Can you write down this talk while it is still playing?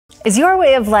Is your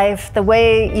way of life the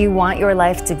way you want your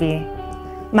life to be?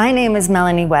 My name is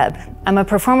Melanie Webb. I'm a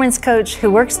performance coach who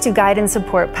works to guide and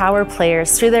support power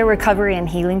players through their recovery and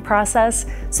healing process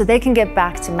so they can get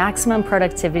back to maximum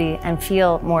productivity and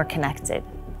feel more connected.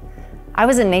 I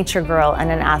was a nature girl and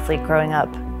an athlete growing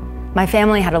up. My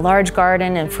family had a large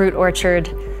garden and fruit orchard.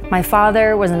 My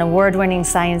father was an award-winning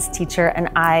science teacher and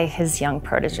I, his young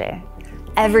protege.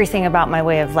 Everything about my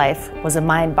way of life was a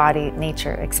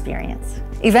mind-body-nature experience.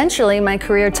 Eventually, my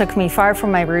career took me far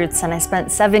from my roots and I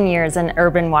spent 7 years in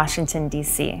urban Washington,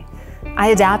 D.C. I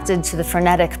adapted to the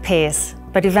frenetic pace,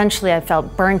 but eventually I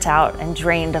felt burnt out and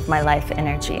drained of my life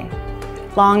energy.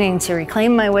 Longing to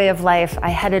reclaim my way of life, I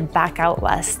headed back out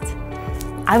west.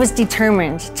 I was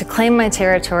determined to claim my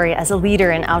territory as a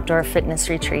leader in outdoor fitness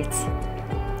retreats.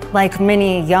 Like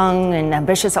many young and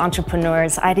ambitious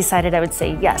entrepreneurs, I decided I would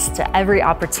say yes to every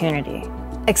opportunity.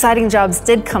 Exciting jobs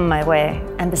did come my way,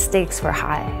 and the stakes were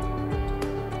high.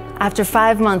 After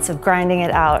 5 months of grinding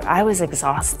it out, I was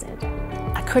exhausted.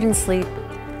 I couldn't sleep.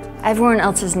 Everyone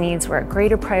else's needs were a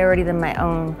greater priority than my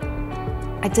own.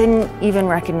 I didn't even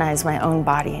recognize my own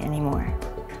body anymore.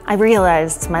 I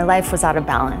realized my life was out of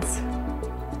balance.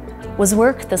 Was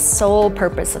work the sole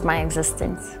purpose of my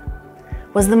existence?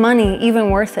 Was the money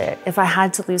even worth it if I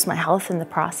had to lose my health in the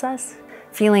process?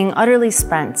 Feeling utterly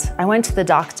spent, I went to the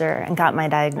doctor and got my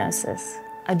diagnosis: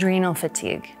 adrenal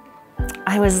fatigue.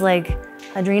 I was like,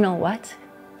 adrenal what?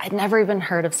 I'd never even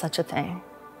heard of such a thing.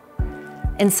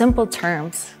 In simple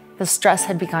terms, the stress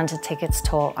had begun to take its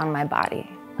toll on my body.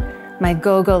 My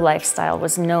go-go lifestyle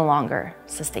was no longer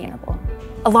sustainable.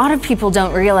 A lot of people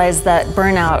don't realize that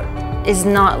burnout is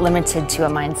not limited to a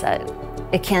mindset.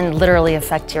 It can literally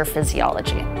affect your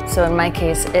physiology. So in my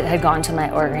case, it had gone to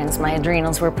my organs. My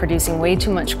adrenals were producing way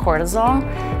too much cortisol,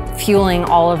 fueling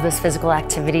all of this physical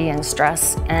activity and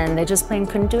stress, and they just plain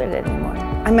couldn't do it anymore.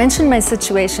 I mentioned my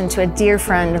situation to a dear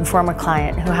friend and former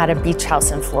client who had a beach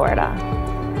house in Florida.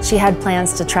 She had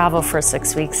plans to travel for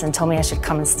 6 weeks and told me I should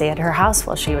come and stay at her house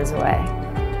while she was away.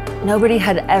 Nobody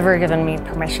had ever given me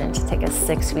permission to take a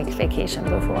 6-week vacation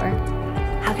before.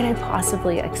 How could I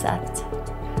possibly accept?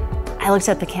 I looked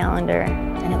at the calendar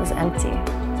and it was empty.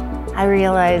 I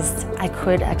realized I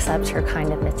could accept her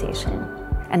kind invitation,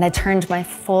 and I turned my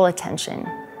full attention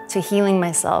to healing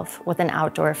myself with an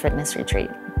outdoor fitness retreat.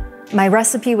 My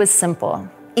recipe was simple.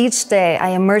 Each day I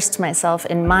immersed myself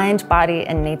in mind, body,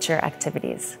 and nature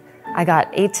activities. I got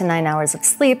 8 to 9 hours of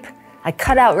sleep, I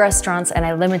cut out restaurants, and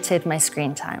I limited my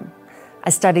screen time. I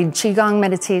studied Qigong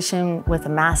meditation with a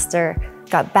master,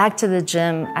 got back to the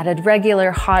gym, added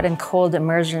regular hot and cold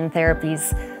immersion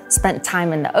therapies, spent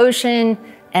time in the ocean,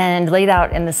 and laid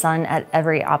out in the sun at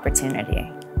every opportunity.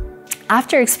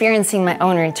 After experiencing my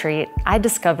own retreat, I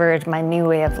discovered my new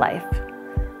way of life.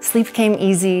 Sleep came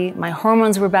easy, my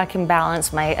hormones were back in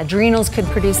balance, my adrenals could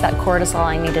produce that cortisol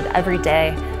I needed every day,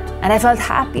 and I felt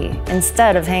happy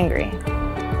instead of hangry.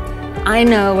 I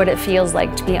know what it feels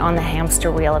like to be on the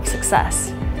hamster wheel of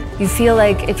success. You feel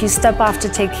like if you step off to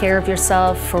take care of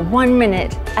yourself for 1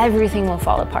 minute, everything will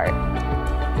fall apart.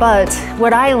 But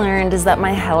what I learned is that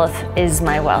my health is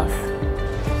my wealth.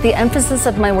 The emphasis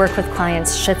of my work with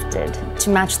clients shifted to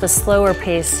match the slower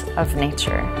pace of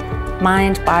nature.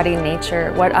 Mind, body,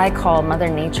 nature, what I call Mother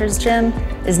Nature's gym,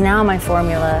 is now my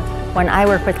formula when I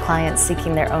work with clients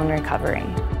seeking their own recovery.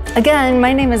 Again,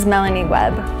 my name is Melanie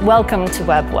Webb. Welcome to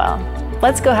WebbWell.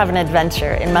 Let's go have an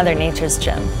adventure in Mother Nature's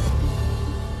gym.